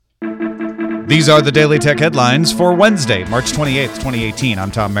These are the Daily Tech headlines for Wednesday, March 28th, 2018.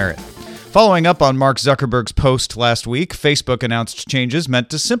 I'm Tom Merritt. Following up on Mark Zuckerberg's post last week, Facebook announced changes meant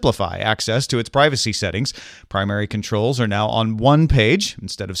to simplify access to its privacy settings. Primary controls are now on one page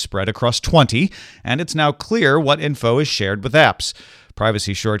instead of spread across 20, and it's now clear what info is shared with apps.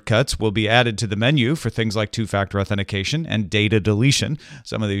 Privacy shortcuts will be added to the menu for things like two-factor authentication and data deletion.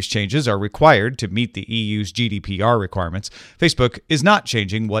 Some of these changes are required to meet the EU's GDPR requirements. Facebook is not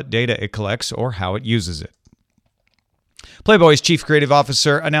changing what data it collects or how it uses it. Playboy's chief creative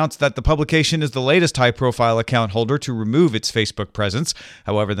officer announced that the publication is the latest high-profile account holder to remove its Facebook presence.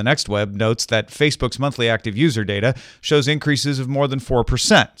 However, the Next Web notes that Facebook's monthly active user data shows increases of more than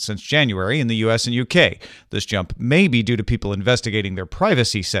 4% since January in the US and UK. This jump may be due to people investigating their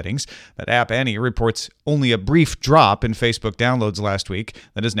privacy settings, but App Annie reports only a brief drop in Facebook downloads last week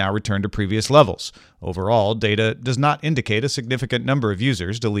that has now returned to previous levels. Overall, data does not indicate a significant number of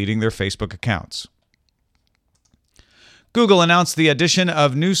users deleting their Facebook accounts. Google announced the addition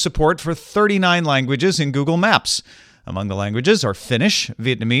of new support for 39 languages in Google Maps. Among the languages are Finnish,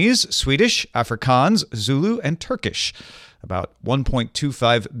 Vietnamese, Swedish, Afrikaans, Zulu, and Turkish. About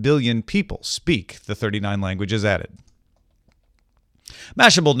 1.25 billion people speak the 39 languages added.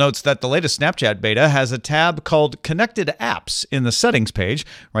 Mashable notes that the latest Snapchat beta has a tab called Connected Apps in the settings page.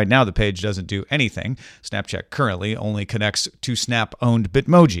 Right now, the page doesn't do anything. Snapchat currently only connects to Snap-owned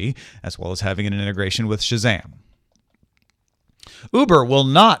Bitmoji, as well as having an integration with Shazam. Uber will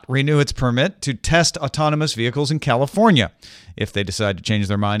not renew its permit to test autonomous vehicles in California. If they decide to change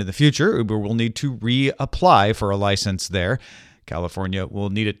their mind in the future, Uber will need to reapply for a license there. California will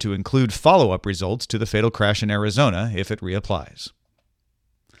need it to include follow-up results to the fatal crash in Arizona if it reapplies.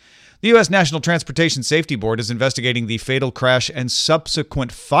 The U.S. National Transportation Safety Board is investigating the fatal crash and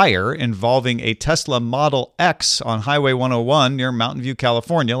subsequent fire involving a Tesla Model X on Highway 101 near Mountain View,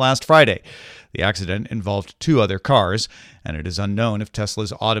 California last Friday. The accident involved two other cars, and it is unknown if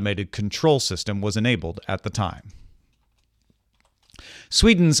Tesla's automated control system was enabled at the time.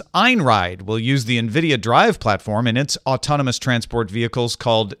 Sweden's Einride will use the NVIDIA Drive platform in its autonomous transport vehicles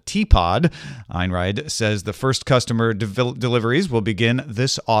called T-Pod. Einride says the first customer deliveries will begin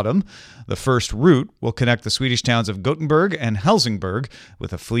this autumn. The first route will connect the Swedish towns of Gothenburg and Helsingborg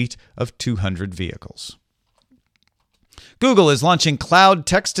with a fleet of 200 vehicles. Google is launching cloud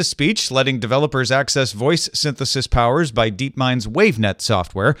text-to-speech, letting developers access voice synthesis powers by DeepMind's WaveNet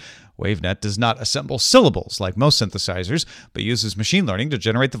software. WaveNet does not assemble syllables like most synthesizers, but uses machine learning to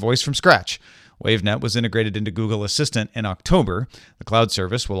generate the voice from scratch. WaveNet was integrated into Google Assistant in October. The cloud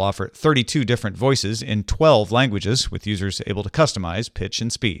service will offer 32 different voices in 12 languages, with users able to customize pitch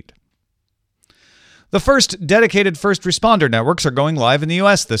and speed. The first dedicated first responder networks are going live in the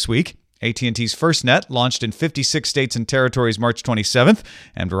U.S. this week. AT&T's FirstNet launched in 56 states and territories March 27th,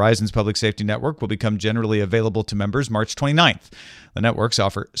 and Verizon's public safety network will become generally available to members March 29th. The networks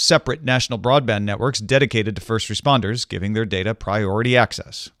offer separate national broadband networks dedicated to first responders, giving their data priority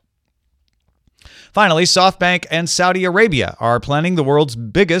access. Finally, SoftBank and Saudi Arabia are planning the world's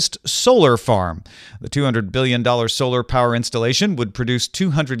biggest solar farm. The $200 billion solar power installation would produce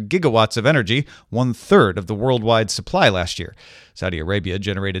 200 gigawatts of energy, one-third of the worldwide supply last year. Saudi Arabia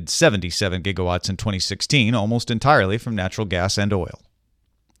generated 77 gigawatts in 2016, almost entirely from natural gas and oil.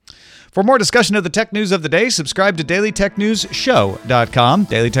 For more discussion of the tech news of the day, subscribe to dailytechnewsshow.com.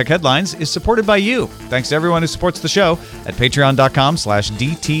 Daily Tech Headlines is supported by you. Thanks to everyone who supports the show at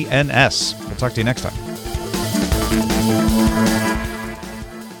patreon.com/DTNS. We'll talk to you next time.